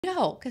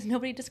No, because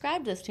nobody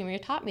described this to me or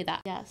taught me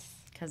that. Yes.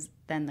 Because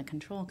then the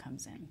control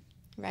comes in.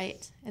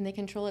 Right. And they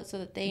control it so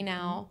that they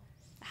now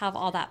have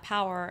all that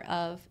power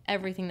of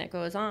everything that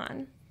goes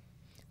on.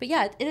 But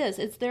yeah, it is.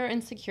 It's their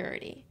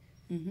insecurity.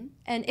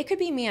 And it could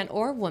be man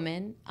or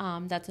woman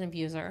that's an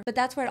abuser. But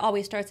that's where it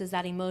always starts, is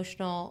that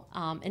emotional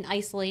and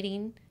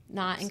isolating,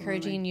 not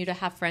encouraging you to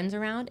have friends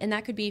around. And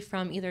that could be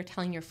from either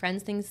telling your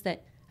friends things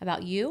that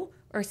about you,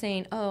 or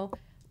saying, oh,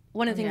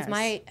 one of the things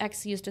my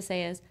ex used to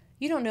say is,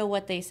 you don't know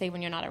what they say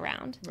when you're not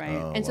around. Right.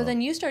 And so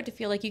then you start to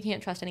feel like you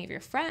can't trust any of your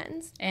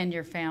friends. And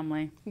your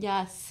family.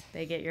 Yes.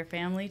 They get your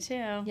family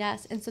too.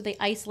 Yes. And so they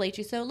isolate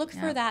you. So look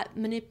for that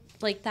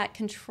that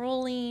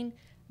controlling,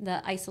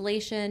 the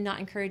isolation, not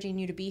encouraging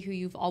you to be who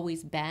you've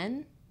always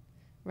been,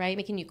 right?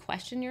 Making you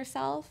question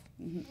yourself.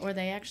 Or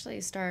they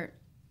actually start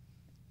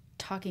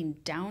talking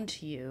down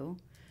to you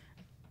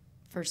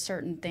for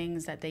certain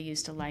things that they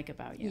used to like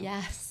about you.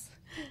 Yes.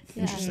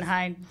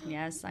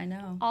 Yes, I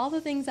know. All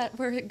the things that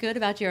were good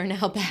about you are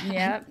now bad.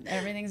 Yep,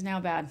 everything's now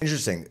bad.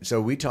 Interesting.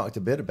 So we talked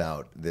a bit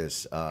about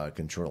this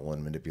control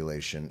and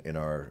manipulation in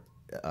our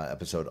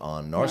episode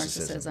on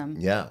narcissism.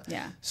 Yeah.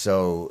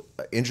 So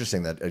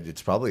interesting that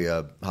it's probably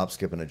a hop,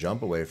 skip, and a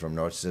jump away from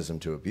narcissism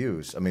to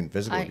abuse. I mean,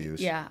 physical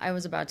abuse. Yeah, I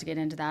was about to get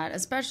into that.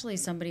 Especially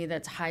somebody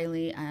that's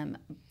highly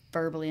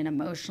verbally and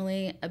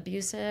emotionally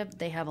abusive.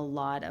 They have a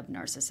lot of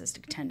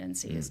narcissistic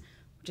tendencies,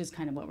 which is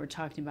kind of what we're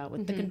talking about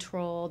with the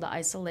control, the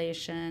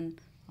isolation,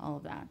 all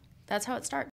of that. That's how it starts.